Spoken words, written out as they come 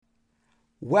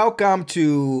Welcome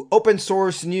to Open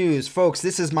Source News, folks.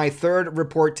 This is my third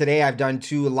report today. I've done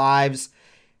two live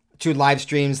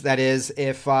streams. That is,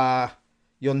 if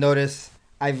you'll notice,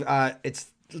 it's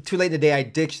too late today. I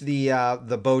ditched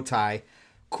the bow tie,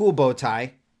 cool bow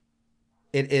tie.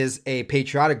 It is a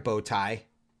patriotic bow tie,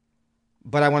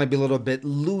 but I want to be a little bit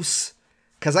loose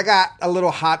because I got a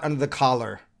little hot under the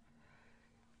collar.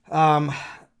 I'm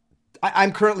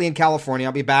currently in California.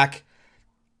 I'll be back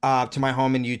to my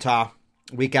home in Utah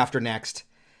week after next.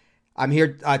 I'm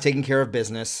here taking care of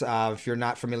business. If you're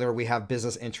not familiar, we have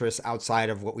business interests outside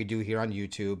of what we do here on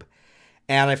YouTube.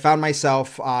 And I found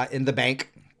myself in the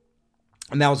bank.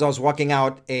 And as I was walking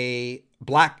out, a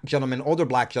older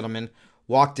black gentleman,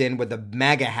 walked in with a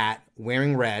MAGA hat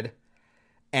wearing red.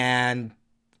 And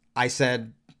I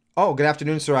said, "Oh, good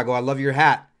afternoon, sir." I go, "I love your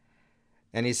hat."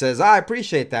 And he says, "I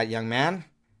appreciate that, young man."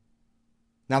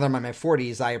 Now that I'm in my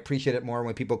 40s, I appreciate it more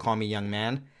when people call me young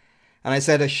man. And I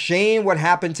said, "A shame what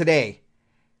happened today."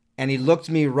 And he looked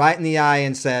me right in the eye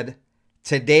and said,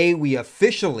 "Today we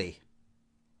officially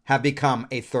have become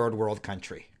a third world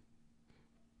country."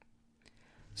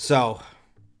 So,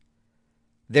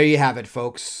 there you have it,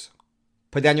 folks.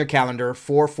 Put down your calendar,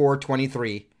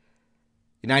 4/4/23.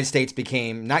 United States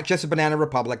became not just a banana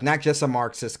republic, not just a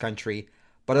Marxist country,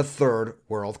 but a third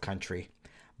world country.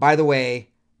 By the way,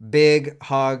 big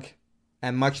hug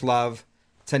and much love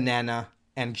to Nana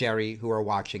and Jerry who are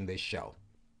watching this show.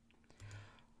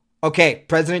 Okay,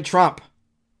 President Trump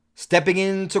stepping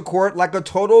into court like a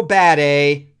total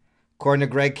bad-A, according to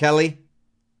Greg Kelly.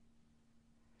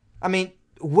 I mean,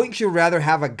 wouldn't you rather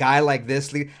have a guy like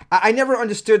this? I never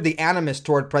understood the animus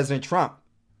toward President Trump.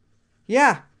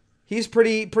 Yeah, he's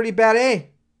pretty bad-A.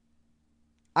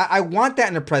 I want that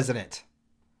in a president.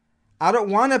 I don't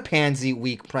want a pansy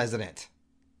weak president.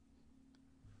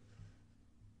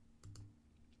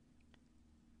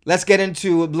 Let's get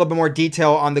into a little bit more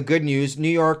detail on the good news. New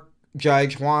York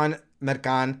Judge Juan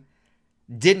Merchan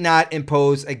did not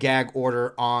impose a gag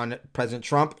order on President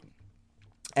Trump,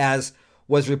 as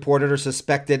was reported or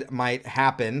suspected might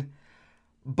happen.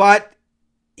 But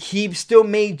he still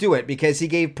may do it because he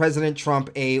gave President Trump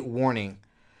a warning.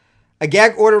 A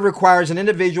gag order requires an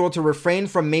individual to refrain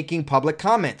from making public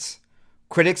comments.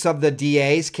 Critics of the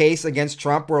DA's case against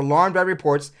Trump were alarmed by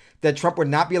reports that Trump would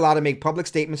not be allowed to make public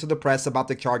statements to the press about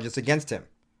the charges against him.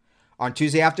 On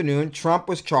Tuesday afternoon, Trump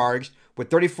was charged with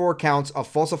 34 counts of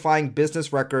falsifying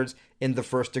business records in the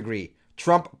first degree.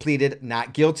 Trump pleaded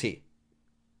not guilty.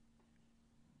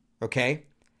 Okay?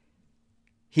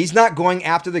 He's not going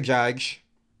after the judge.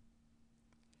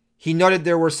 He noted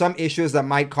there were some issues that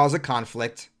might cause a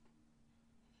conflict.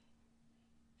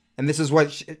 And this is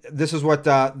what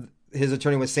his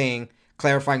attorney was saying,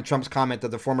 clarifying Trump's comment that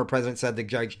the former president said the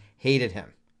judge hated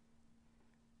him.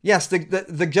 Yes,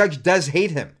 the judge does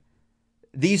hate him.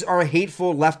 These are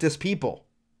hateful leftist people.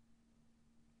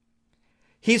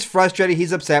 He's frustrated,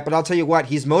 he's upset, but I'll tell you what,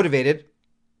 he's motivated.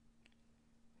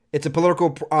 It's a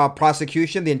political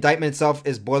prosecution. The indictment itself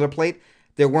is boilerplate.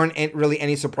 There weren't really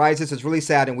any surprises. It's really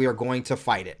sad, and we are going to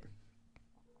fight it.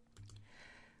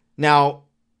 Now,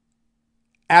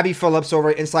 Abby Phillips over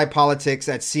at Inside Politics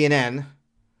at CNN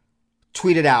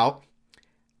tweeted out,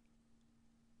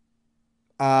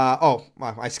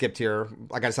 I skipped here.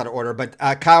 I got this out of order. But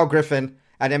Kyle Griffin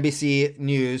at NBC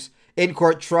News, in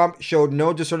court, Trump showed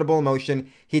no discernible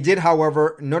emotion. He did,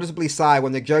 however, noticeably sigh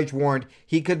when the judge warned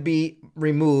he could be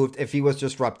removed if he was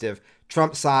disruptive.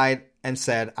 Trump sighed and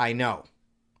said, "I know."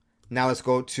 Now let's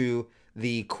go to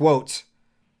the quote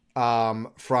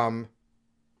from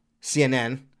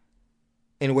CNN,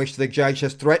 in which the judge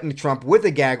has threatened Trump with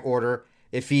a gag order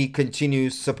if he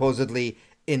continues supposedly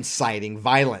inciting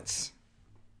violence.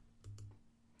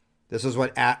 This is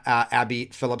what Abby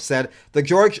Phillips said. The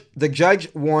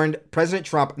judge warned President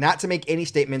Trump not to make any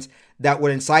statements that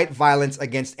would incite violence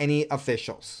against any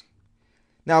officials.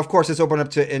 Now, of course, it's open up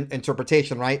to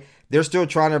interpretation, right? They're still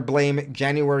trying to blame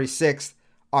January 6th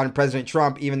on President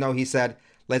Trump, even though he said,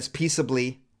 let's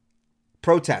peaceably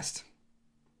protest.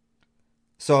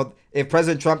 So if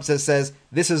President Trump says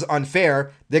this is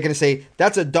unfair, they're going to say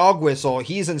that's a dog whistle.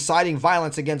 He's inciting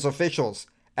violence against officials,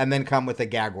 and then come with a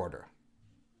gag order.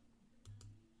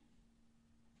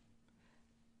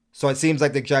 So it seems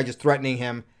like the judge is threatening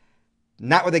him,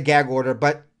 not with a gag order,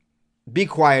 but be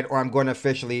quiet or I'm going to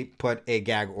officially put a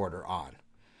gag order on.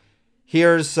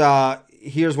 Here's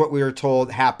what we were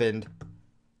told happened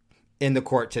in the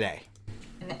court today.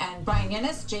 And Brian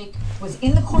Yennis, Jake was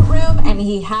in the courtroom and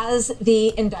he has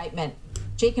the indictment.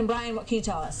 Jake and Brian, what can you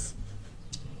tell us?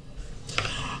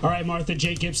 All right, Martha,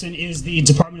 Jake Gibson is the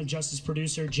Department of Justice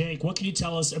producer. Jake, what can you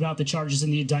tell us about the charges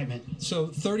in the indictment? So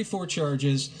 34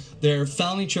 charges. They're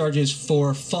felony charges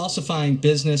for falsifying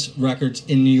business records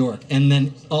in New York. And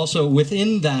then also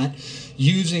within that,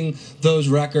 using those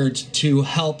records to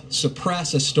help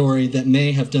suppress a story that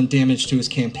may have done damage to his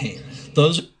campaign.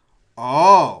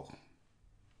 Oh.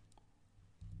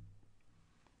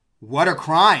 What a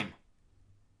crime.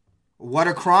 What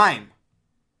a crime.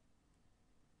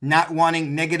 Not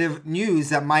wanting negative news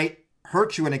that might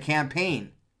hurt you in a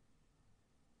campaign.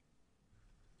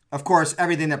 Of course,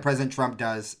 everything that President Trump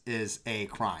does is a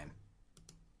crime.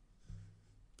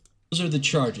 Those are the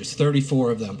charges,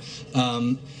 34 of them.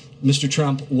 Mr.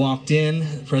 Trump walked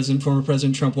in, former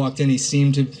President Trump walked in. He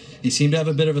seemed to have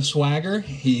a bit of a swagger.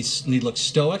 He looked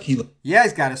stoic. Yeah,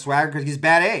 he's got a swagger because he's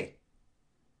bad A.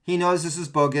 He knows this is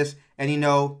bogus, and he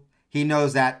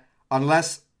knows that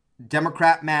unless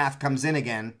Democrat math comes in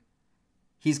again,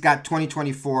 he's got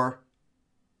 2024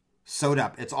 sewed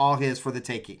up. It's all his for the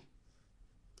taking.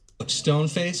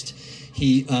 Stone-faced.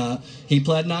 He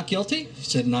pled not guilty. He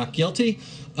said not guilty.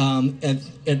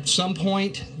 At some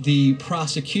point, the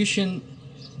prosecution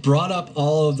brought up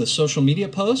all of the social media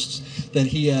posts that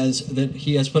he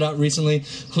has put out recently,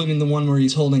 including the one where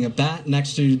he's holding a bat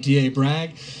next to DA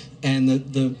Bragg. And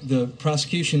the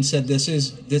prosecution said this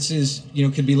is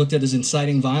could be looked at as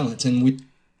inciting violence, and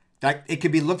that it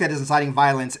could be looked at as inciting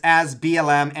violence, as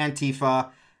BLM,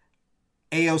 Antifa,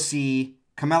 AOC,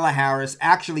 Kamala Harris,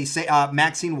 actually say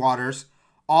Maxine Waters,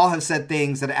 all have said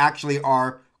things that actually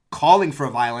are calling for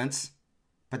violence,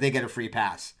 but they get a free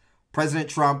pass. President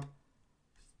Trump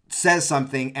says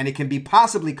something, and it can be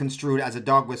possibly construed as a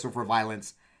dog whistle for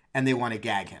violence, and they want to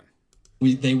gag him.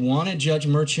 They wanted Judge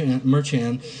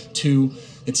Merchan to.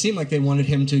 It seemed like they wanted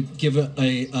him to give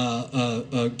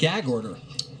a gag order.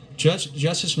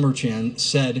 Justice Merchan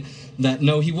said that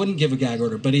no, he wouldn't give a gag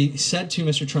order, but he said to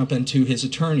Mr. Trump and to his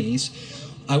attorneys,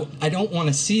 I don't want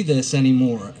to see this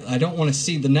anymore. I don't want to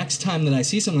see the next time that I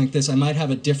see something like this, I might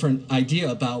have a different idea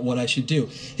about what I should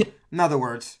do. In other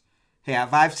words, hey,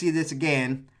 if I see this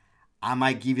again, I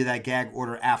might give you that gag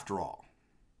order after all.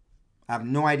 I have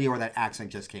no idea where that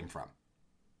accent just came from.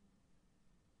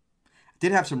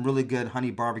 Did have some really good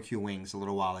honey barbecue wings a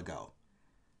little while ago.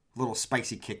 A little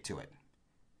spicy kick to it.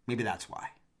 Maybe that's why.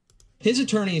 His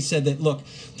attorney said that, look,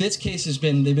 this case they've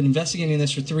been investigating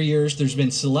this for 3 years. There's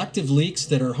been selective leaks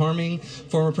that are harming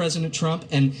former President Trump,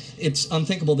 and it's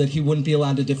unthinkable that he wouldn't be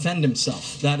allowed to defend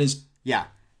himself. That is... Yeah.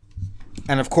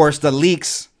 And of course, the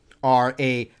leaks are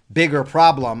a bigger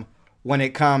problem when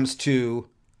it comes to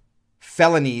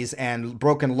felonies and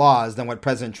broken laws than what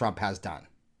President Trump has done.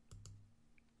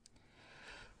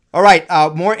 All right,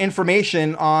 more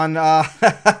information on...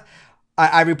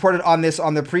 I reported on this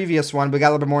on the previous one. We got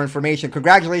a little bit more information.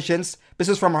 Congratulations. This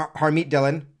is from Harmeet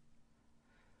Dillon.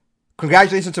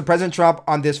 Congratulations to President Trump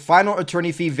on this final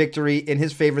attorney fee victory in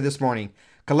his favor this morning.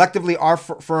 Collectively, our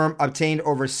firm obtained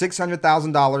over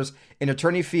 $600,000 in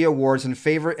attorney fee awards in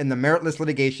favor in the meritless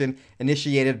litigation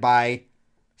initiated by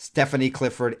Stephanie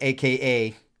Clifford,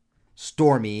 a.k.a.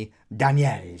 Stormy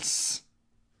Daniels.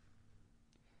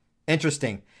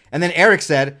 Interesting. And then Eric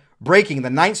said, breaking, the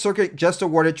Ninth Circuit just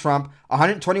awarded Trump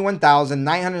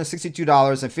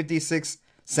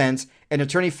 $121,962.56 in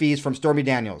attorney fees from Stormy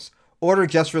Daniels. Order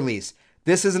just released.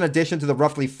 This is in addition to the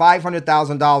roughly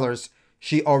 $500,000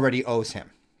 she already owes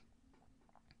him.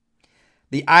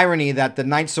 The irony that the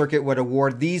Ninth Circuit would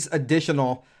award these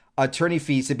additional attorney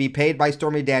fees to be paid by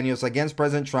Stormy Daniels against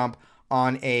President Trump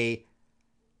on a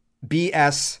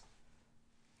BS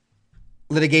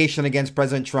litigation against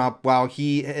President Trump while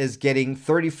he is getting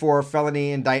 34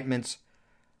 felony indictments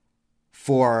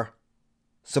for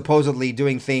supposedly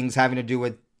doing things having to do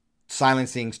with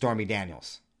silencing Stormy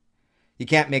Daniels. You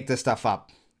can't make this stuff up.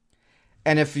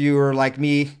 And if you were like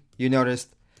me, you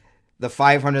noticed the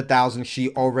 $500,000 she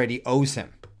already owes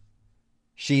him.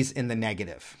 She's in the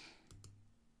negative.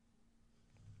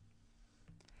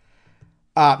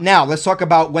 Now, let's talk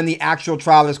about when the actual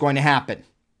trial is going to happen.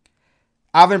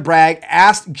 Alvin Bragg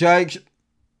asked Judge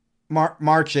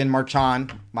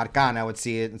Marchan, I would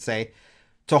see it and say,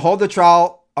 to hold the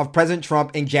trial of President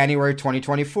Trump in January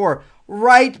 2024,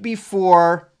 right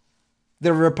before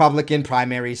the Republican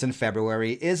primaries in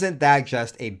February. Isn't that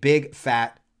just a big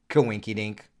fat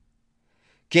coinky-dink?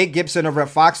 Jake Gibson over at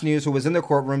Fox News, who was in the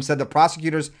courtroom, said the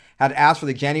prosecutors had asked for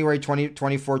the January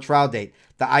 2024 trial date.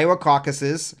 The Iowa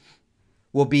caucuses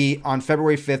will be on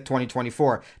February 5th,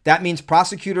 2024. That means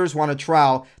prosecutors want a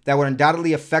trial that would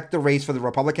undoubtedly affect the race for the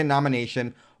Republican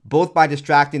nomination, both by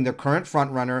distracting the current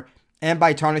frontrunner and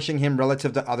by tarnishing him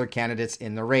relative to other candidates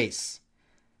in the race.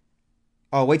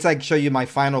 Oh, wait till I show you my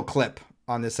final clip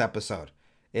on this episode.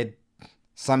 It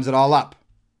sums it all up.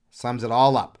 Sums it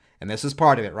all up. And this is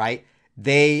part of it, right?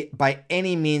 They, by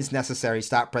any means necessary,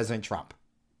 stop President Trump.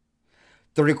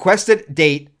 The requested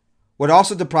date would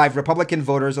also deprive Republican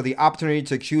voters of the opportunity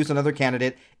to choose another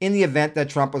candidate in the event that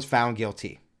Trump was found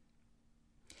guilty.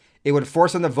 It would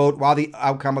force them to vote while the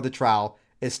outcome of the trial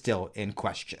is still in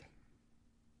question.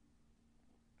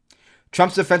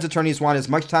 Trump's defense attorneys want as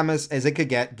much time as it could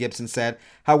get, Gibson said.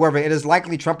 However, it is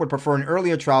likely Trump would prefer an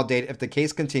earlier trial date if the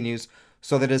case continues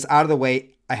so that it is out of the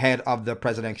way ahead of the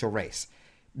presidential race.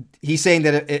 He's saying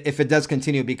that if it does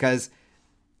continue, because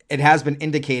it has been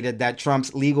indicated that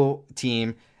Trump's legal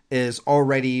team is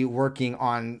already working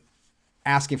on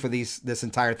asking for this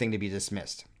entire thing to be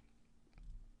dismissed.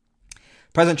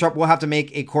 President Trump will have to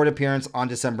make a court appearance on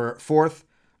December 4th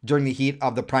during the heat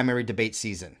of the primary debate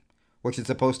season, which is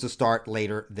supposed to start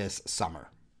later this summer.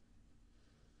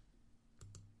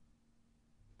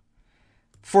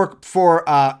 For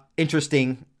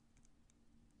interesting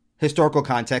historical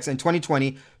context, in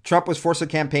 2020, Trump was forced to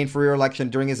campaign for re-election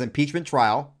during his impeachment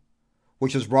trial,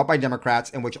 which was brought by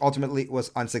Democrats and which ultimately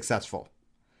was unsuccessful.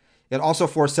 It also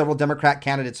forced several Democrat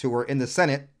candidates who were in the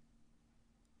Senate,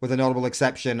 with the notable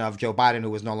exception of Joe Biden, who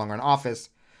was no longer in office,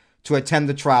 to attend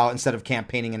the trial instead of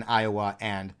campaigning in Iowa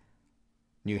and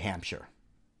New Hampshire.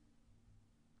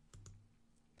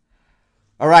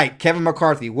 All right, Kevin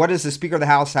McCarthy. What does the Speaker of the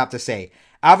House have to say?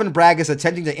 Alvin Bragg is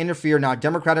attempting to interfere in our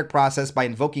democratic process by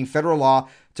invoking federal law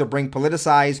to bring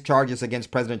politicized charges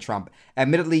against President Trump,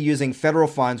 admittedly using federal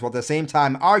funds while at the same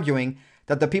time arguing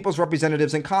that the people's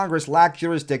representatives in Congress lack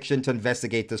jurisdiction to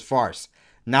investigate this farce.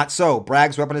 Not so.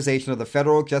 Bragg's weaponization of the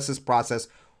federal justice process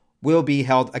will be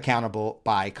held accountable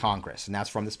by Congress. And that's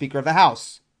from the Speaker of the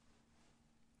House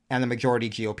and the majority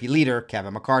GOP leader,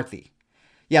 Kevin McCarthy.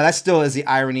 Yeah, that still is the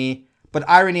irony. But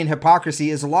irony and hypocrisy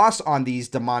is lost on these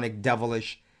demonic,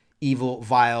 devilish, evil,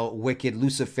 vile, wicked,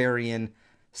 Luciferian,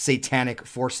 satanic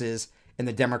forces in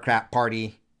the Democrat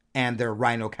Party and their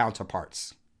rhino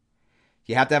counterparts.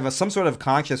 You have to have some sort of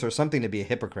conscience or something to be a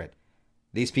hypocrite.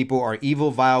 These people are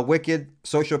evil, vile, wicked,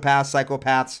 sociopaths,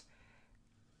 psychopaths.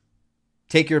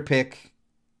 Take your pick.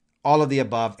 All of the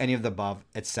above, any of the above,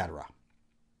 etc.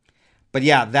 But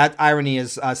yeah, that irony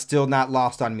is still not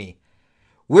lost on me.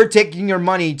 We're taking your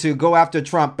money to go after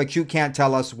Trump, but you can't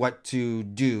tell us what to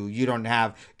do. You don't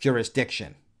have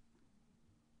jurisdiction.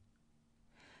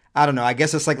 I don't know. I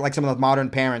guess it's like some of the modern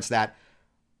parents that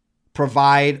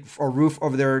provide a roof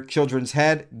over their children's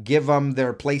head, give them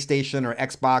their PlayStation or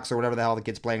Xbox or whatever the hell the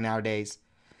kids playing nowadays,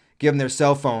 give them their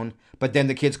cell phone, but then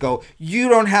the kids go, you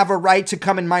don't have a right to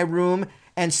come in my room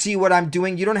and see what I'm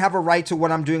doing. You don't have a right to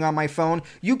what I'm doing on my phone.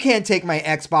 You can't take my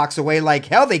Xbox away. Like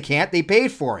hell they can't. They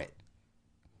paid for it.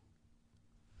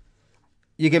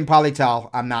 You can probably tell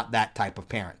I'm not that type of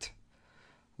parent.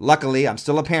 Luckily, I'm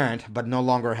still a parent, but no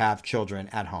longer have children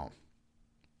at home.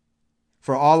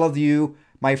 For all of you,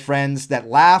 my friends that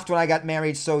laughed when I got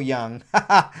married so young,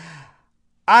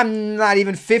 I'm not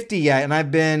even 50 yet, and I've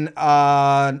been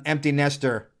an empty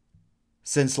nester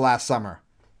since last summer.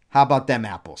 How about them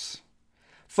apples?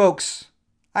 Folks,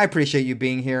 I appreciate you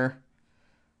being here.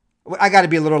 I got to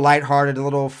be a little lighthearted, a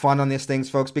little fun on these things,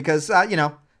 folks, because,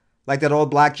 like that old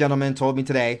black gentleman told me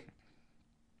today,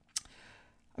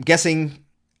 I'm guessing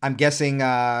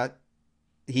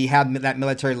he had that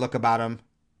military look about him.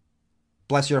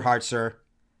 Bless your heart, sir.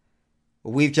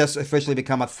 We've just officially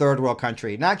become a third world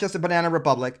country. Not just a banana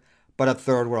republic, but a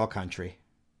third world country.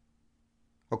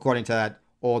 According to that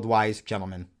old wise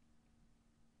gentleman.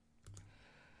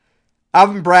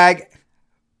 Alvin Bragg,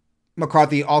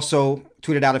 McCarthy also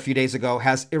tweeted out a few days ago,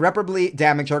 has irreparably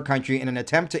damaged our country in an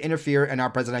attempt to interfere in our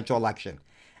presidential election.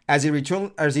 As he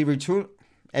routinely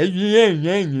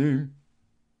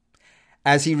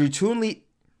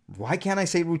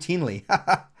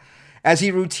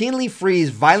frees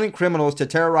violent criminals to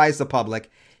terrorize the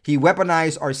public, he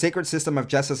weaponized our sacred system of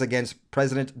justice against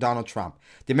President Donald Trump.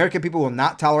 The American people will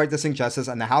not tolerate this injustice,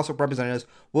 and the House of Representatives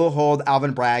will hold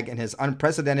Alvin Bragg and his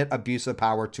unprecedented abuse of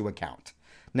power to account.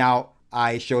 Now,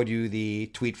 I showed you the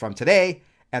tweet from today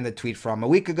and the tweet from a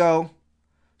week ago,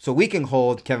 so we can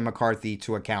hold Kevin McCarthy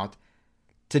to account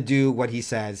to do what he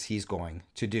says he's going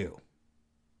to do.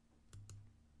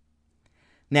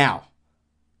 Now,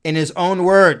 in his own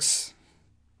words,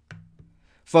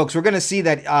 folks, we're going to see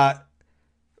that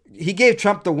he gave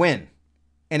Trump the win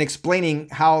in explaining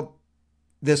how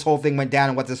this whole thing went down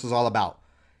and what this was all about.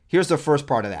 Here's the first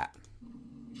part of that.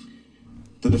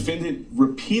 The defendant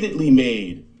repeatedly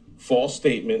made false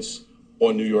statements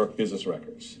on New York business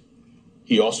records.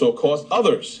 He also caused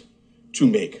others to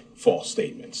make false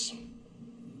statements.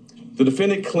 The The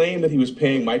defendant claimed that he was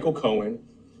paying Michael Cohen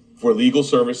for legal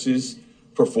services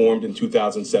performed in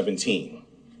 2017.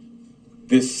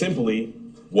 This simply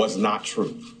was not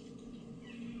true.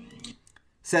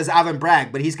 Says Alvin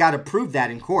Bragg, but he's got to prove that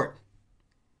in court.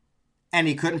 And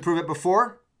he couldn't prove it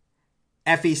before.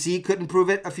 FEC couldn't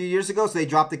prove it a few years ago, so they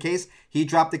dropped the case. He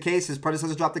dropped the case. His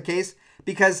predecessor dropped the case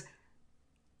because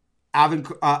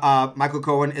Michael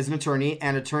Cohen is an attorney,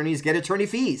 and attorneys get attorney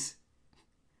fees.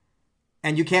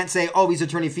 And you can't say, oh, these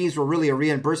attorney fees were really a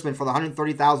reimbursement for the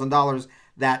 $130,000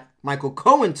 that Michael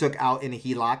Cohen took out in a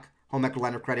HELOC, home equity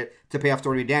line of credit, to pay off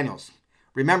Stormy Daniels.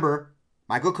 Remember,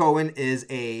 Michael Cohen is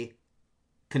a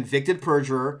convicted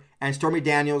perjurer, and Stormy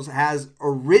Daniels has a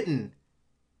written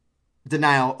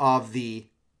denial of the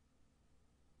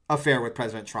affair with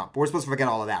President Trump. We're supposed to forget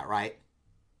all of that, right?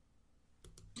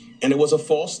 And it was a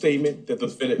false statement that the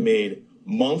defendant made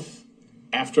month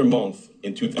after month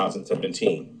in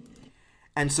 2017.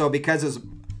 And so because it's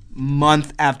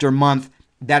month after month,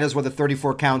 that is what the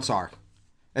 34 counts are.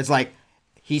 It's like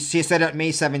he said it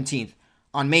May 17th.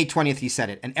 On May 20th, he said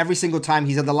it. And every single time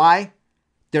he said the lie,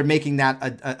 they're making that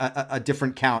a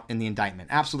different count in the indictment.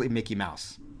 Absolutely Mickey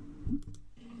Mouse.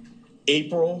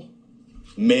 April,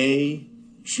 May,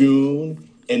 June,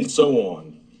 and so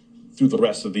on through the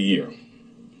rest of the year.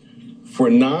 For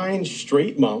 9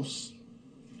 straight months,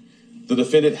 the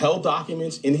defendant held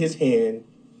documents in his hand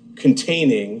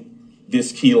containing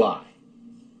this key lie,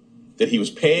 that he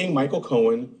was paying Michael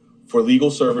Cohen for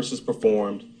legal services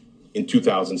performed in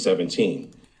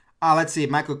 2017. Let's see.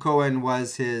 Michael Cohen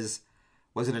was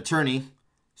an attorney.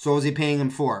 So what was he paying him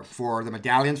for? For the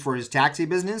medallions for his taxi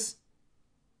business?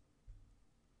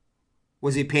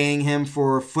 Was he paying him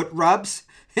for foot rubs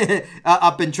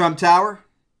up in Trump Tower?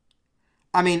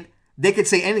 I mean, they could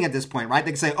say anything at this point, right?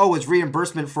 They could say, oh, it's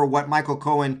reimbursement for what Michael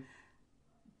Cohen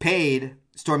paid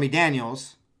Stormy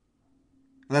Daniels.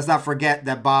 Let's not forget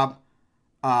that Bob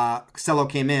Costello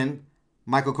came in,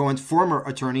 Michael Cohen's former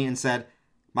attorney, and said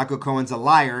Michael Cohen's a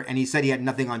liar, and he said he had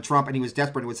nothing on Trump, and he was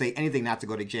desperate and would say anything not to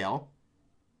go to jail.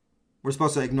 We're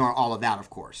supposed to ignore all of that, of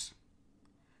course.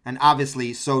 And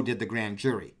obviously, so did the grand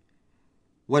jury.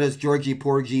 What does Georgie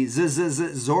Porgy,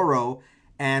 Zorro,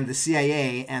 and the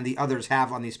CIA and the others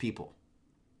have on these people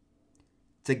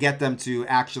to get them to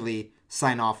actually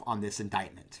sign off on this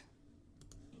indictment?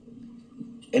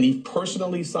 And he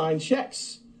personally signed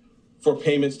checks for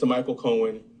payments to Michael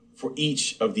Cohen for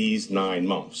each of these 9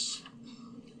 months.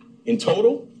 In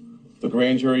total, the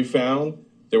grand jury found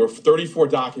there were 34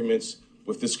 documents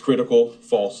with this critical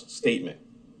false statement.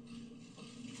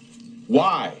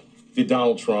 Why did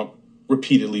Donald Trump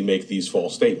repeatedly make these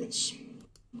false statements?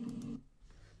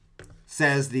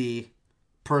 Says the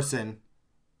person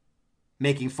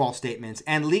making false statements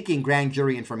and leaking grand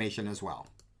jury information as well.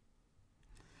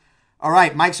 All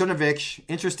right, Mike Cernovich,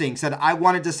 interesting, said, I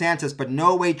wanted DeSantis, but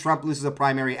no way Trump loses a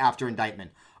primary after indictment.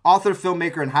 Author,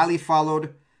 filmmaker, and highly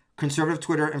followed conservative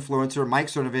Twitter influencer Mike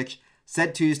Cernovich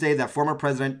said Tuesday that former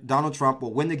President Donald Trump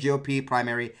will win the GOP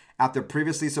primary after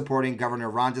previously supporting Governor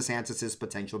Ron DeSantis'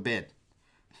 potential bid.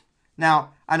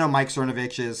 Now, I know Mike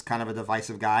Cernovich is kind of a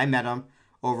divisive guy. I met him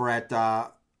over at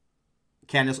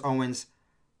Candace Owens'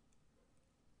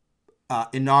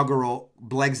 inaugural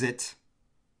Blexit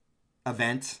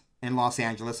event in Los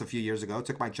Angeles a few years ago.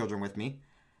 Took my children with me.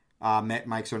 Met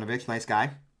Mike Cernovich, nice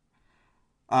guy.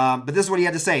 But this is what he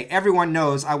had to say. Everyone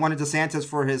knows I wanted DeSantis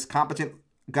for his competent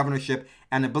governorship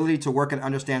and ability to work and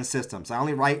understand systems. I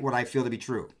only write what I feel to be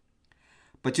true.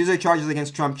 But Tuesday charges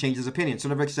against Trump changed his opinion.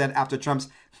 Cernovich said after Trump's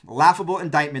laughable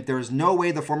indictment, there is no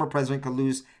way the former president could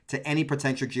lose to any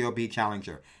potential GOP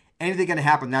challenger. Anything can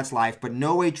happen, that's life, but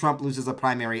no way Trump loses a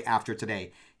primary after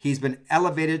today. He's been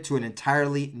elevated to an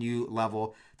entirely new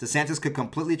level. DeSantis could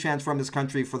completely transform this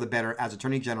country for the better as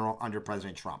Attorney General under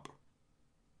President Trump.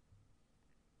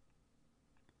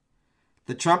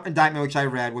 The Trump indictment, which I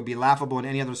read, would be laughable in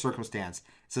any other circumstance.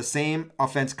 It's the same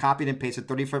offense copied and pasted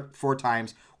 34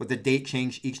 times with the date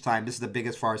changed each time. This is the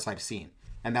biggest farce I've seen.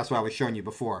 And that's what I was showing you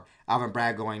before. Alvin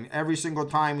Bragg going, every single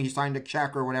time he signed a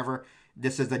check or whatever,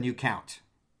 this is the new count.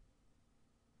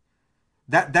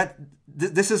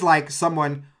 This is like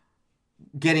someone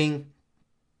getting,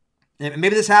 maybe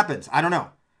this happens, I don't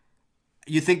know.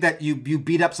 You think that you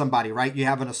beat up somebody, right? You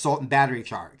have an assault and battery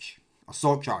charge.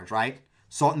 Assault charge, right?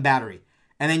 Assault and battery.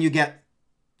 And then you get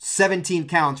 17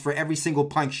 counts for every single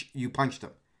punch you punched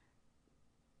him.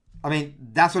 I mean,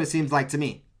 that's what it seems like to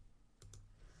me.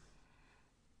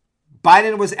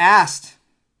 Biden was asked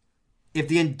if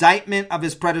the indictment of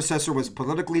his predecessor was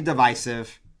politically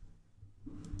divisive.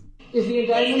 Is the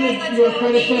indictment of your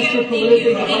predecessor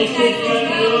politically divisive?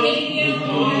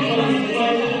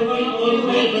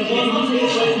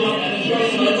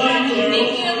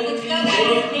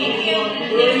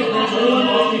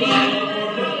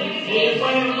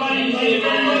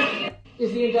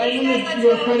 Is the indictment that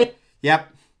you are trying to...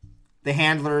 Yep. The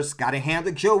handlers got to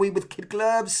handle Joey with kid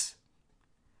gloves,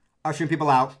 ushering people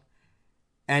out,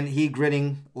 and he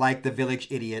grinning like the village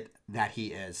idiot that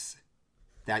he is.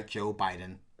 That Joe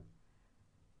Biden.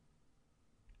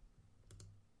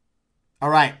 All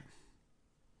right.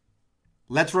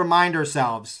 Let's remind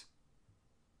ourselves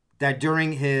that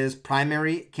during his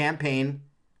primary campaign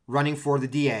running for the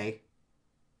DA,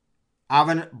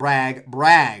 Alvin Bragg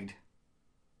bragged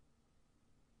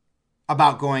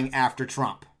about going after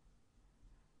Trump.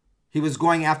 He was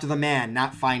going after the man,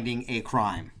 not finding a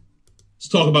crime. Let's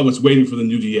talk about what's waiting for the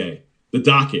new DA, the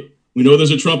docket. We know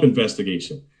there's a Trump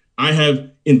investigation. I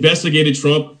have investigated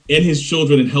Trump and his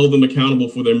children and held them accountable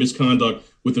for their misconduct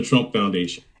with the Trump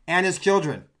Foundation. And his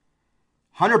children.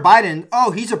 Hunter Biden,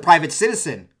 oh, he's a private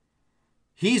citizen.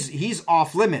 He's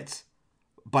off limits.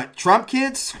 But Trump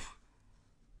kids,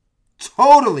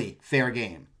 totally fair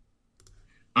game.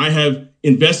 I have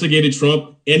investigated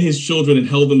Trump and his children and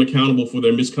held them accountable for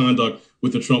their misconduct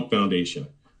with the Trump Foundation.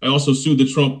 I also sued the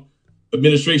Trump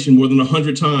administration more than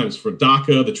 100 times for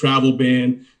DACA, the travel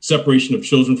ban, separation of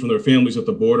children from their families at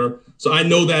the border. So I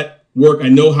know that work. I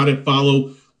know how to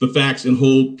follow the facts and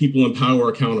hold people in power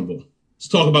accountable. Let's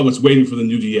talk about what's waiting for the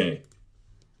new DA.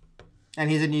 And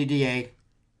he's a new DA,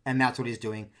 and that's what he's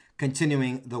doing,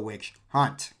 continuing the witch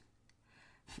hunt.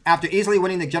 After easily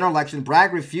winning the general election,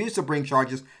 Bragg refused to bring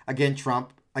charges against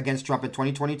Trump in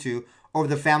 2022 over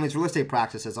the family's real estate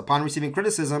practices. Upon receiving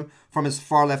criticism from his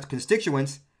far-left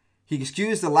constituents, he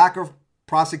excused the lack of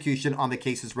prosecution on the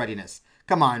case's readiness.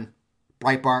 Come on,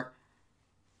 Breitbart.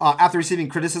 After receiving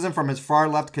criticism from his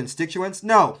far-left constituents?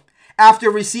 No. After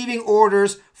receiving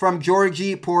orders from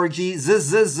Georgie Porgy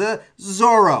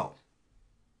Zorro.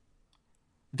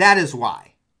 That is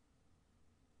why.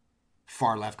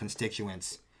 Far-left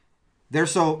constituents. They're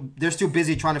too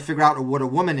busy trying to figure out what a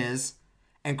woman is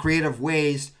and creative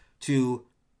ways to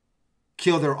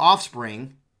kill their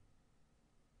offspring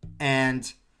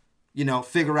and,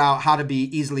 figure out how to be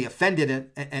easily offended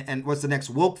and what's the next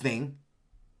woke thing.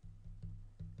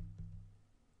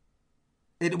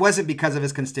 It wasn't because of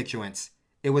his constituents.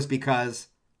 It was because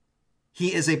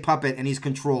he is a puppet and he's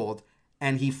controlled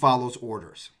and he follows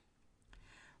orders.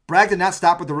 Bragg did not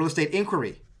stop with the real estate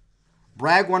inquiry.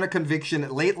 Bragg won a conviction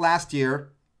late last year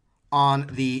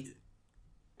of the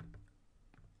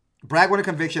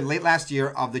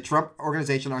Trump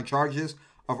organization on charges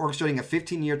of orchestrating a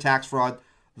 15-year tax fraud,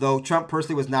 though Trump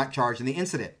personally was not charged in the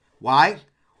incident. Why?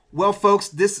 Well, folks,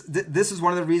 this is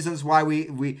one of the reasons why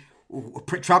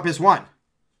Trump has won.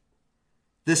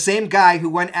 The same guy who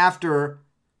went after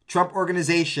Trump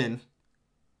organization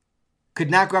could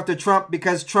not go after Trump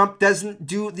because Trump doesn't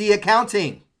do the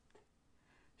accounting.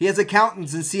 He has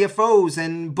accountants and CFOs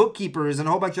and bookkeepers and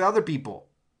a whole bunch of other people.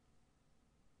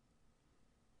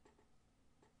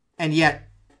 And yet,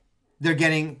 they're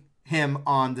getting him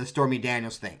on the Stormy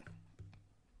Daniels thing.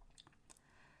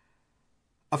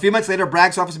 A few months later,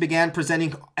 Bragg's office began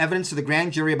presenting evidence to the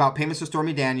grand jury about payments to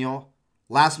Stormy Daniels.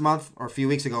 Last month, or a few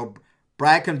weeks ago,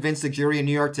 Bragg convinced the jury in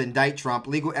New York to indict Trump.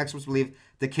 Legal experts believe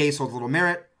the case holds little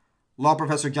merit. Law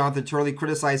professor Jonathan Turley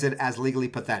criticized it as legally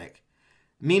pathetic.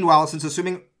 Meanwhile, since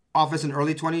assuming office in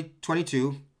early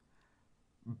 2022,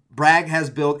 Bragg has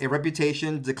built a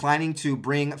reputation declining to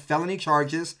bring felony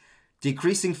charges,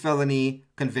 decreasing felony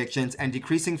convictions, and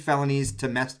decreasing felonies to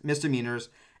misdemeanors,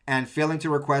 and failing to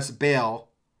request bail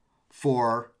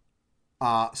for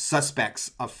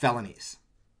suspects of felonies.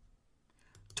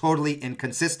 Totally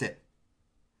inconsistent.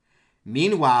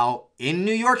 Meanwhile, in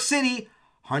New York City,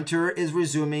 Hunter is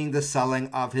resuming the selling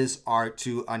of his art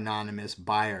to anonymous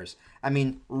buyers. I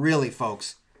mean, really,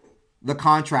 folks, the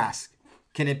contrast,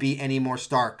 can it be any more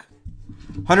stark?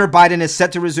 Hunter Biden is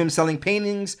set to resume selling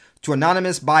paintings to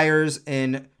anonymous buyers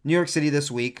in New York City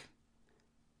this week,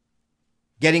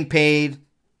 getting paid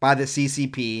by the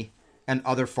CCP and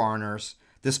other foreigners,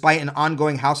 despite an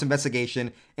ongoing House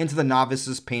investigation into the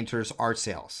novice painter's art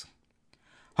sales.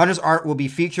 Hunter's art will be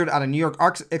featured at a New York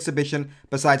art exhibition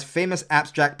besides famous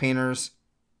abstract painters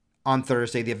on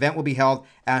Thursday. The event will be held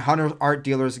at Hunter's art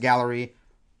dealer's gallery,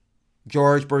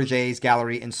 George Bourget's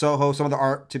gallery in Soho. Some of the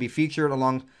art to be featured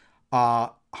along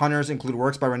Hunter's include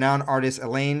works by renowned artists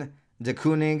Elaine de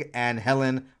Kooning and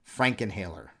Helen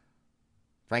Frankenthaler.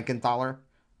 I'm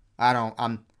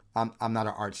not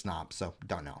an art snob, so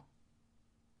don't know.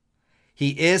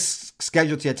 He is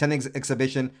scheduled to attend the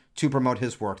exhibition to promote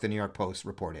his work, the New York Post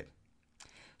reported.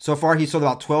 So far, he sold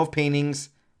about 12 paintings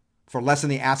for less than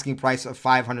the asking price of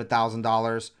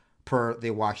 $500,000, per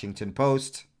the Washington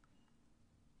Post.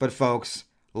 But folks,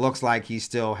 looks like he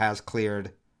still has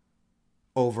cleared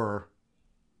over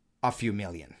a few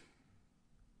million.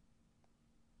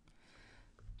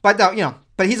 But no,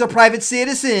 but he's a private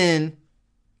citizen.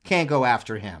 Can't go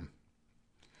after him.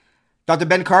 Dr.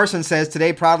 Ben Carson says,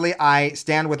 today proudly I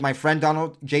stand with my friend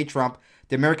Donald J. Trump.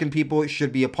 The American people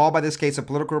should be appalled by this case of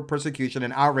political persecution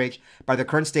and outraged by the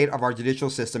current state of our judicial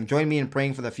system. Join me in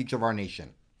praying for the future of our nation.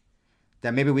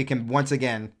 That maybe we can once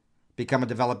again become a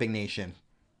developing nation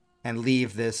and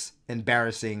leave this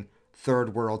embarrassing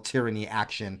third world tyranny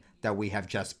action that we have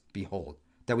just beheld.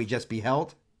 That we just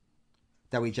beheld.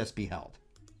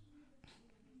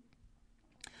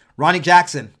 Ronnie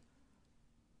Jackson,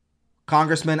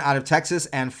 congressman out of Texas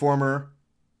and former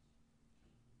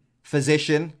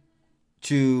physician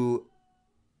to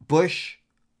Bush,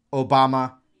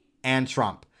 Obama, and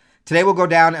Trump. Today will go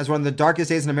down as one of the darkest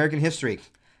days in American history.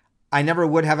 I never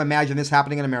would have imagined this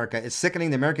happening in America. It's sickening.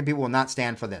 The American people will not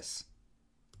stand for this.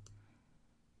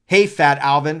 Hey, fat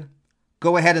Alvin,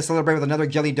 go ahead and celebrate with another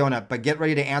jelly donut, but get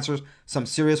ready to answer some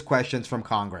serious questions from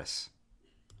Congress.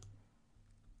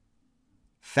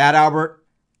 Fat Albert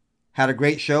had a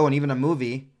great show and even a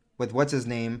movie with what's his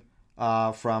name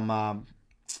from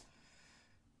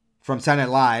Saturday Night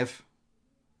Live,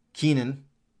 Keenan.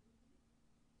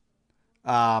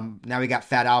 Now we got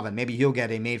Fat Alvin. Maybe he'll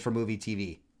get a made-for-movie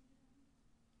TV.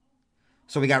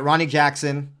 So we got Ronnie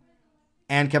Jackson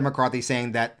and Kevin McCarthy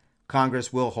saying that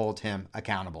Congress will hold him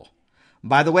accountable.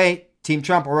 By the way, Team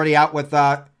Trump already out with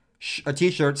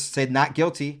T-shirts said not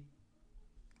guilty.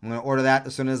 I'm going to order that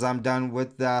as soon as I'm done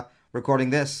with recording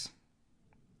this.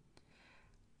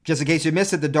 Just in case you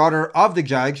missed it, the daughter of the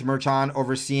judge, Merchan,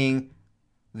 overseeing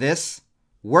this,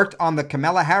 worked on the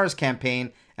Kamala Harris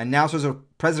campaign and now serves as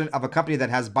president of a company that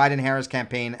has Biden-Harris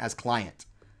campaign as client.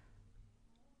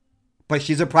 But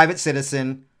she's a private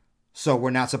citizen, so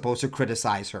we're not supposed to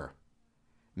criticize her.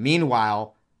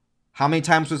 Meanwhile, how many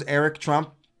times was Eric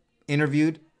Trump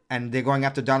interviewed and they're going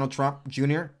after Donald Trump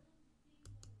Jr.?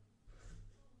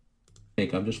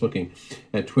 I'm just looking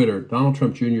at Twitter. Donald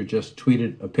Trump Jr. just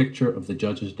tweeted a picture of the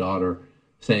judge's daughter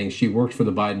saying she worked for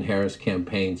the Biden-Harris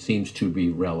campaign seems to be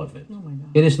relevant. Oh my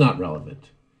God. It is not relevant.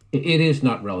 It is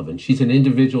not relevant. She's an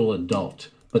individual adult.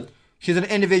 But she's an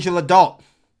individual adult.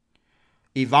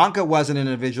 Ivanka was an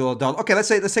individual adult. Okay, let's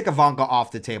take Ivanka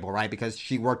off the table, right? Because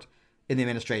she worked in the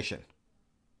administration.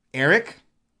 Eric,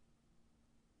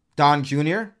 Don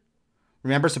Jr.,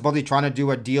 remember supposedly trying to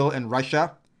do a deal in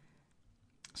Russia?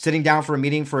 Sitting down for a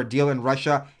meeting for a deal in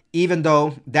Russia, even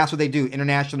though that's what they do,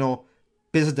 international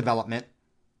business development.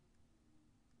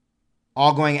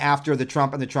 All going after the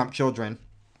Trump and the Trump children.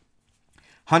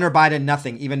 Hunter Biden,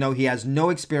 nothing, even though he has no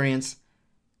experience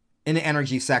in the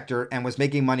energy sector and was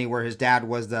making money where his dad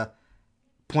was the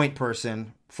point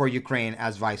person for Ukraine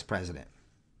as vice president.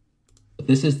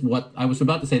 This is what I was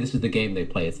about to say. This is the game they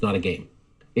play. It's not a game.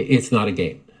 It's not a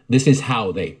game. This is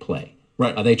how they play.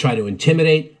 Right. They try to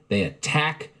intimidate, they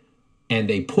attack, and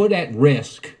they put at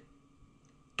risk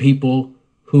people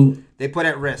who... They put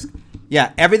at risk.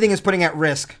 Yeah, everything is putting at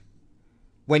risk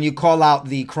when you call out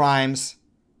the crimes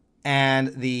and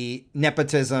the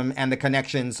nepotism and the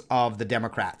connections of the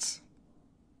Democrats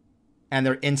and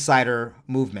their insider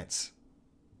movements.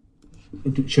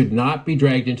 It should not be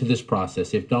dragged into this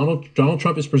process. If Donald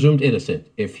Trump is presumed innocent,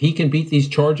 if he can beat these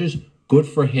charges, good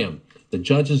for him. The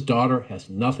judge's daughter has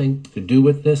nothing to do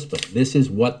with this, but this is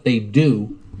what they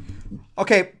do.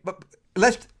 Okay, but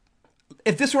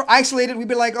if this were isolated, we'd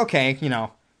be like, okay,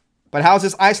 but how is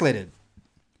this isolated?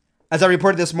 As I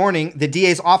reported this morning, the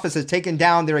DA's office has taken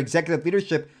down their executive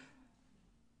leadership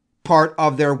part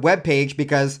of their webpage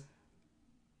because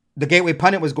the Gateway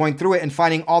Pundit was going through it and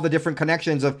finding all the different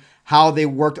connections of how they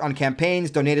worked on campaigns,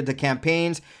 donated to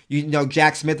campaigns.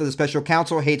 Jack Smith of the special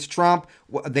counsel hates Trump.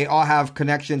 They all have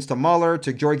connections to Mueller,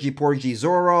 to Georgie Porgy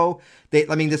Zorro.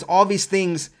 There's all these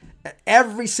things.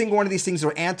 Every single one of these things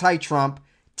are anti-Trump,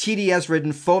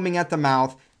 TDS-ridden, foaming at the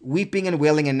mouth, weeping and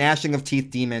wailing and gnashing of teeth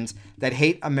demons that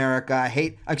hate America,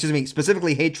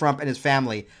 specifically hate Trump and his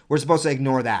family. We're supposed to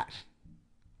ignore that.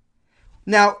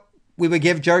 Now, we would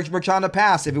give Judge Merchan a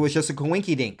pass if it was just a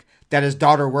coinky-dink that his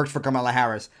daughter worked for Kamala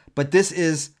Harris. But this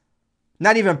is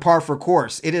not even par for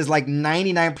course. It is like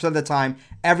 99% of the time,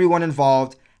 everyone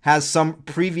involved has some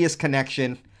previous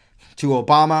connection to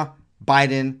Obama,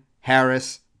 Biden,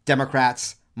 Harris,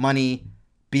 Democrats, money,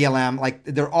 BLM. Like,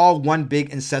 they're all one big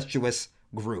incestuous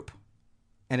group.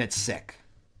 And it's sick.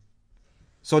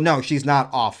 So no, she's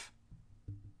not off.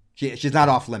 She's not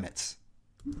off limits.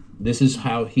 This is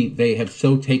how they have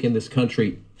so taken this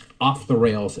country off the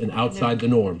rails and outside the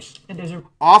norms.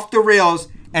 Off the rails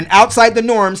and outside the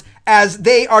norms as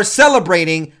they are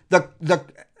celebrating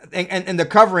the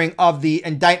covering of the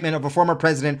indictment of a former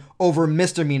president over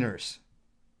misdemeanors.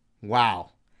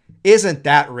 Wow. Isn't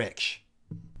that rich?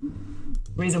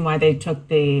 Reason why they took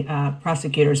the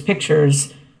prosecutor's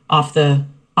pictures off the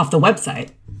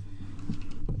website.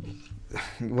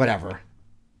 Whatever.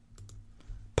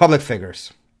 Public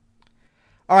figures.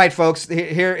 All right, folks.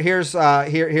 Here's where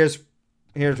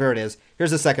it is.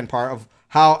 Here's the second part of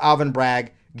how Alvin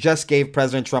Bragg just gave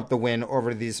President Trump the win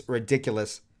over these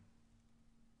ridiculous,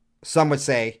 some would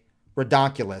say,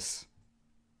 redonkulous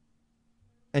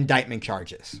indictment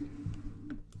charges.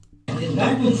 The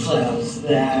indictment says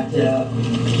that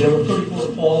there were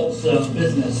 34 false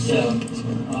business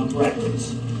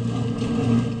records.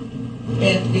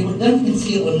 And they would then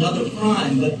conceal another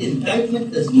crime, but the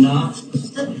indictment does not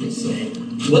specifically say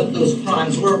what those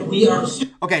crimes were.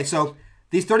 Okay, so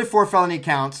these 34 felony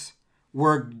counts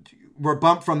were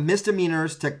bumped from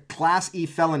misdemeanors to Class E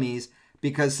felonies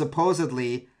because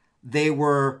supposedly they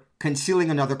were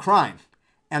concealing another crime.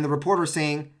 And the reporter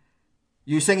saying,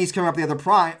 you're saying he's covering up the other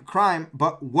crime,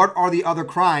 but what are the other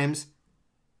crimes?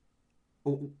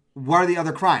 What are the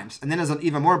other crimes? And then there's an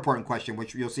even more important question,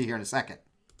 which you'll see here in a second.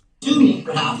 Assuming,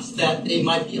 perhaps, that they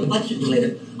might be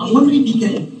election-related, I'm wondering if you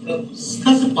can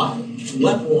specify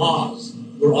what laws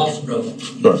were also broken.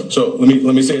 Sure. So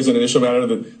let me say as an initial matter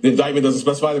that the indictment doesn't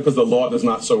specify because the law does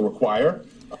not so require.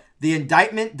 The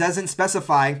indictment doesn't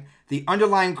specify the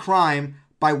underlying crime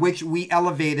by which we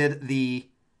elevated the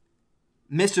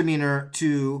misdemeanor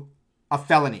to a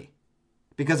felony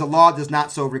because the law does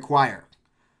not so require.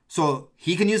 So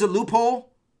he can use a loophole,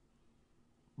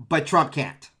 but Trump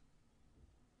can't.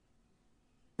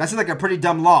 That's like a pretty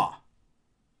dumb law.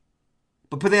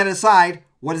 But putting that aside,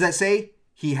 what does that say?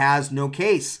 He has no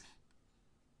case.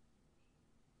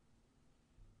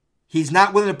 He's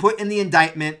not willing to put in the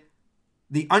indictment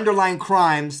the underlying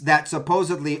crimes that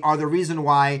supposedly are the reason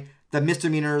why the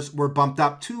misdemeanors were bumped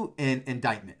up to an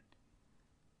indictment.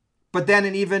 But then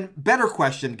an even better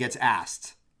question gets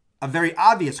asked, a very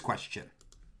obvious question.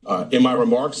 In my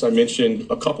remarks, I mentioned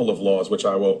a couple of laws, which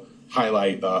I will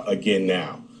highlight again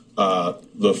now.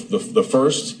 The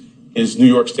first is New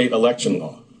York State election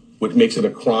law, which makes it a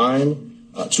crime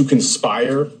to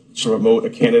conspire to promote a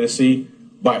candidacy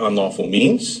by unlawful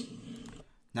means.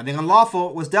 Nothing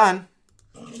unlawful was done.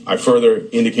 I further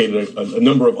indicated a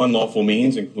number of unlawful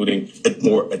means, including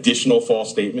more additional false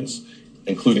statements,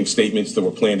 including statements that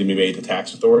were planned to be made to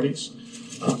tax authorities.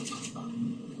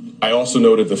 I also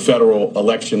noted the federal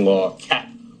election law cap.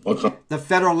 The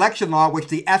federal election law, which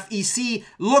the FEC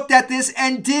looked at this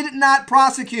and did not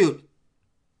prosecute.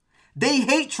 They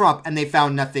hate Trump and they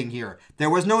found nothing here. There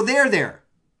was no there.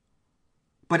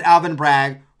 But Alvin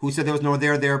Bragg, who said there was no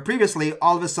there previously,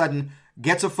 all of a sudden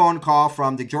gets a phone call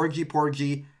from the Georgie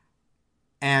Porgy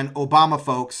and Obama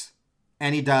folks,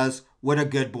 and he does what a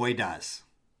good boy does.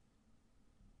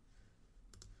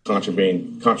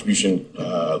 Contribution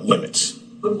limits.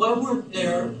 But why weren't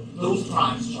there those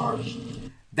crimes charged?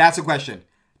 That's a question.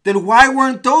 Then why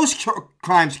weren't those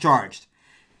crimes charged?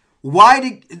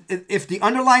 If the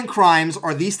underlying crimes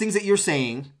are these things that you're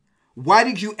saying, why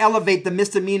did you elevate the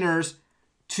misdemeanors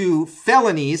to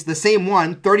felonies, the same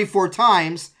one, 34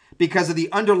 times because of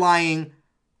the underlying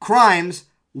crimes?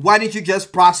 Why didn't you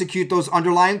just prosecute those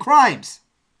underlying crimes?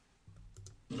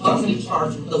 Wasn't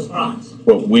charged with those crimes.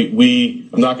 Well,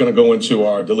 I'm not going to go into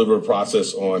our deliberative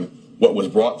process on what was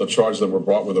brought. The charges that were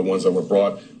brought were the ones that were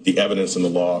brought. The evidence in the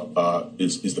law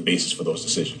is the basis for those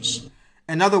decisions.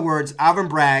 In other words, Alvin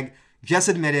Bragg just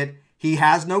admitted he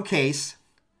has no case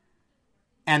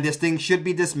and this thing should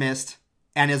be dismissed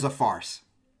and is a farce.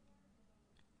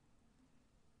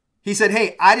 He said,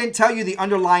 hey, I didn't tell you the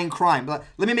underlying crime. But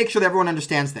let me make sure that everyone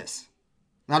understands this.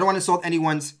 And I don't want to insult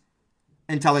anyone's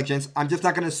intelligence. I'm just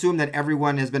not going to assume that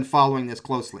everyone has been following this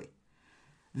closely.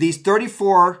 These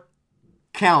 34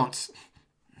 counts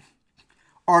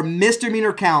are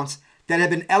misdemeanor counts that have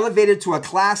been elevated to a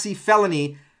Class C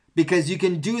felony because you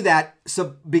can do that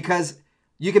because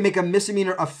you can make a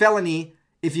misdemeanor a felony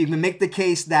if you can make the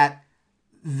case that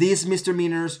these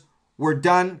misdemeanors were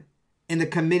done in the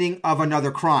committing of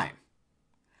another crime.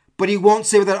 But he won't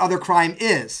say what that other crime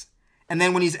is. And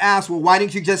then when he's asked, well, why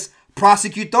didn't you just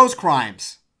prosecute those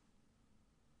crimes?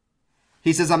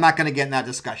 He says, I'm not going to get in that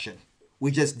discussion.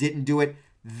 We just didn't do it.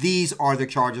 These are the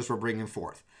charges we're bringing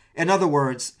forth. In other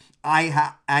words,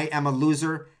 I am a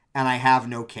loser and I have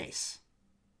no case.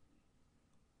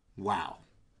 Wow.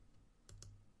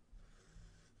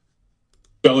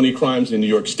 Felony crimes in New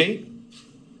York State,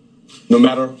 no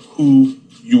matter who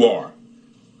you are,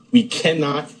 we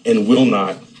cannot and will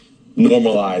not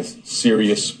normalize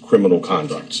serious criminal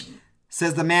conduct.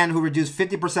 Says the man who reduced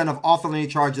 50% of all felony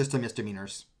charges to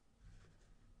misdemeanors.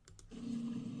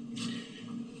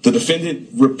 The defendant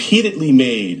repeatedly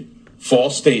made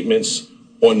false statements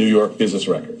on New York business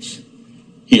records.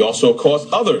 He also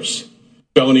caused others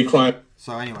felony crime.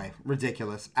 So anyway,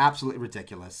 ridiculous. Absolutely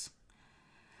ridiculous.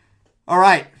 All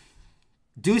right.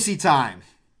 Doozy time.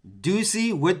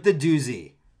 Doozy with the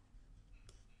doozy.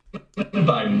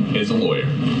 Biden is a lawyer.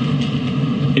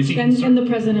 Is he and the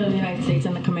President of the United States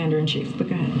and the Commander-in-Chief, but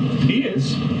go ahead. He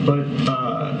is, but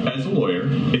as a lawyer,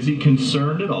 is he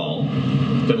concerned at all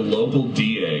that a local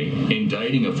DA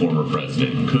indicting a former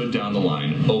president could, down the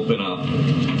line, open up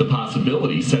the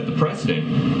possibility, set the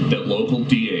precedent, that local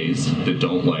DAs that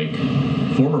don't like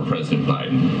former President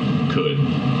Biden could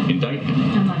indict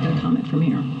him? I'm not going to comment from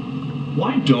here.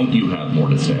 Why don't you have more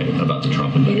to say about the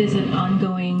Trump indictment? It is an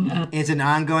ongoing... It's an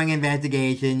ongoing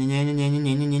investigation.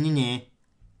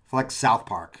 Like South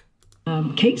Park.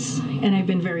 Case, and I've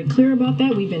been very clear about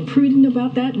that. We've been prudent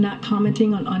about that, not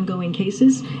commenting on ongoing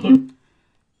cases.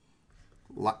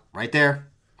 Right there.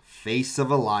 Face of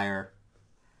a liar.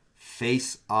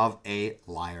 Face of a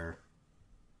liar.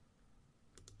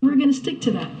 We're going to stick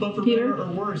to that. But for Peter? better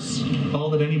or worse, all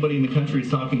that anybody in the country is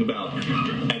talking about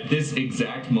at this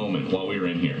exact moment while we're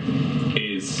in here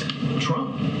is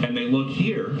Trump. And they look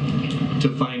here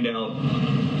to find out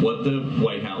what the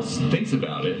White House thinks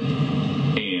about it.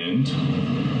 And...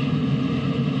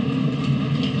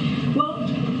 Well,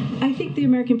 I think the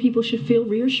American people should feel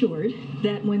reassured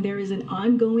that when there is an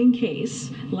ongoing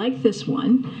case like this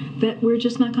one, that we're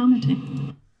just not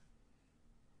commenting.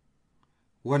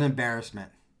 What an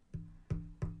embarrassment.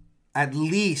 At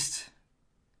least,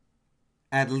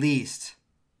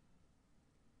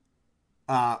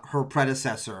 her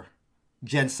predecessor,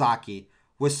 Jen Psaki,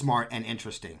 was smart and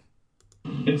interesting.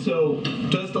 And so,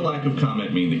 does the lack of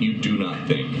comment mean that you do not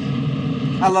think?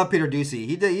 I love Peter Doocy.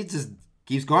 He just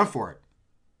keeps going for it.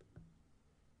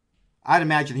 I'd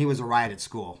imagine he was a riot at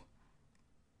school.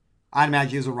 I'd imagine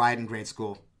he was a riot in grade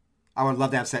school. I would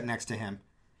love to have sat next to him.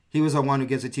 He was the one who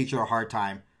gives the teacher a hard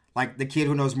time. Like the kid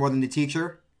who knows more than the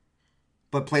teacher,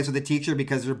 but plays with the teacher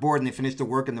because they're bored and they finish the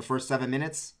work in the first 7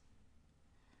 minutes.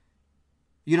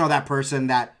 You know that person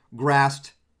that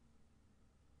grasped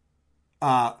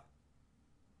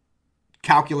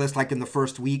calculus like in the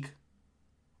first week.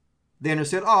 They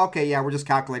understood, oh, okay, yeah, we're just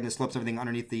calculating the slopes, everything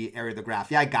underneath the area of the graph.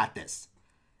 Yeah, I got this.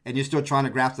 And you're still trying to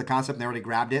grasp the concept and they already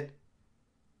grabbed it.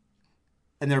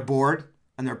 And they're bored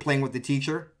and they're playing with the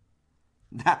teacher.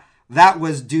 That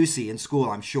was Doocy in school,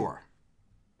 I'm sure.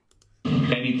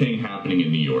 Anything happening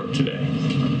in New York today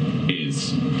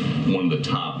is one of the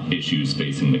top issues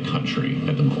facing the country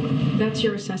at the moment. That's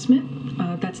your assessment.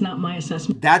 That's not my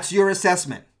assessment. That's your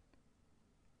assessment.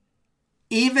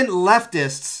 Even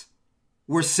leftists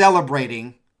were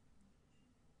celebrating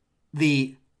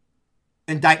the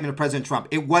indictment of President Trump.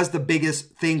 It was the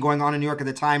biggest thing going on in New York at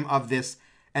the time of this.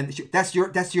 And that's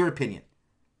your opinion.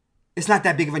 It's not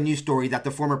that big of a news story that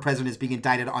the former president is being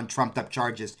indicted on trumped-up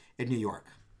charges in New York.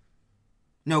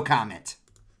 No comment.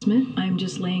 I'm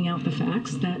just laying out the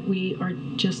facts that we are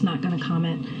just not going to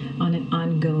comment on an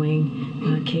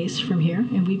ongoing case from here.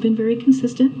 And we've been very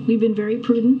consistent. We've been very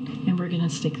prudent, and we're going to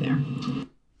stick there.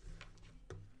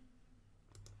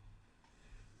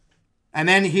 And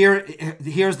then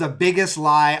here's the biggest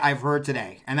lie I've heard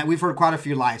today. And that we've heard quite a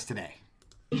few lies today.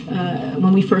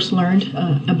 When we first learned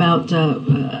about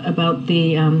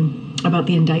the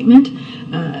indictment,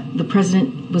 the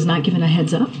president was not given a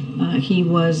heads up. He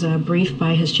was briefed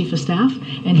by his chief of staff,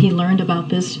 and he learned about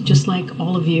this just like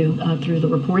all of you through the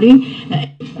reporting.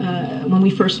 When we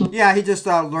first he just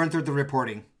learned through the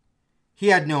reporting. He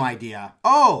had no idea.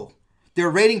 Oh, they're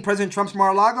raiding President Trump's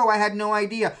Mar-a-Lago? I had no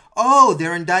idea. Oh,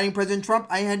 they're indicting President Trump?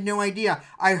 I had no idea.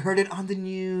 I heard it on the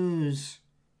news.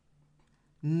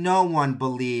 No one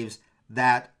believes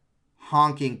that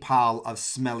honking pile of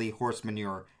smelly horse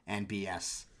manure and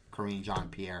BS, Karine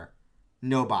Jean-Pierre.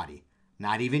 Nobody.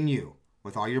 Not even you,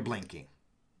 with all your blinking.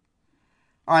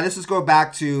 All right, let's just go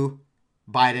back to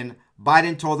Biden.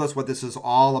 Biden told us what this is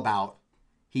all about.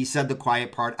 He said the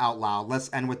quiet part out loud. Let's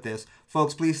end with this.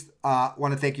 Folks, please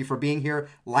want to thank you for being here.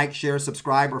 Like, share,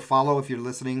 subscribe, or follow if you're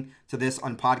listening to this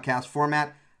on podcast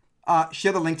format.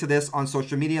 Share the link to this on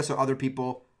social media so other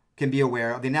people can be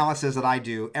aware of the analysis that I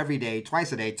do every day,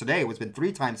 twice a day. Today it's been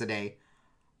 3 times a day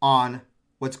on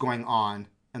what's going on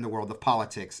in the world of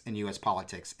politics and U.S.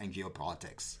 politics and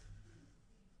geopolitics.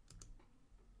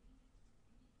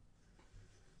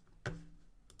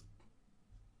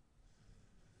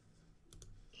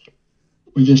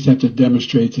 We just have to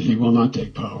demonstrate that he will not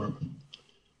take power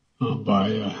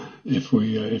by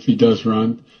if he does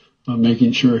run,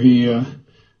 making sure he,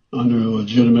 under the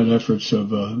legitimate efforts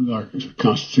of our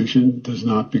Constitution, does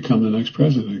not become the next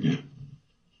president again.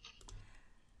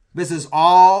 This is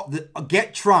all,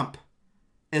 Get Trump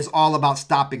is all about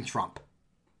stopping Trump.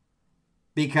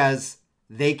 Because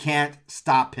they can't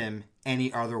stop him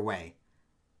any other way.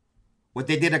 What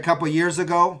they did a couple years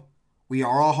ago, we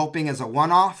are all hoping is a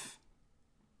one-off.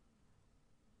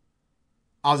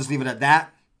 I'll just leave it at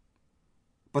that.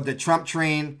 But the Trump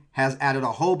train has added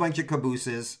a whole bunch of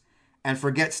cabooses, and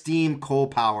forget steam coal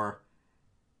power.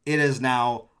 It is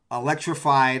now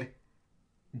electrified,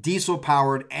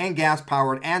 diesel-powered, and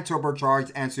gas-powered, and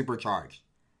turbocharged, and supercharged.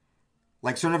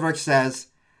 Like Cernovich says,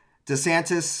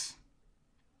 DeSantis,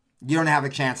 you don't have a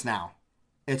chance now.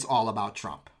 It's all about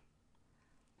Trump.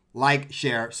 Like,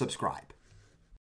 share, subscribe.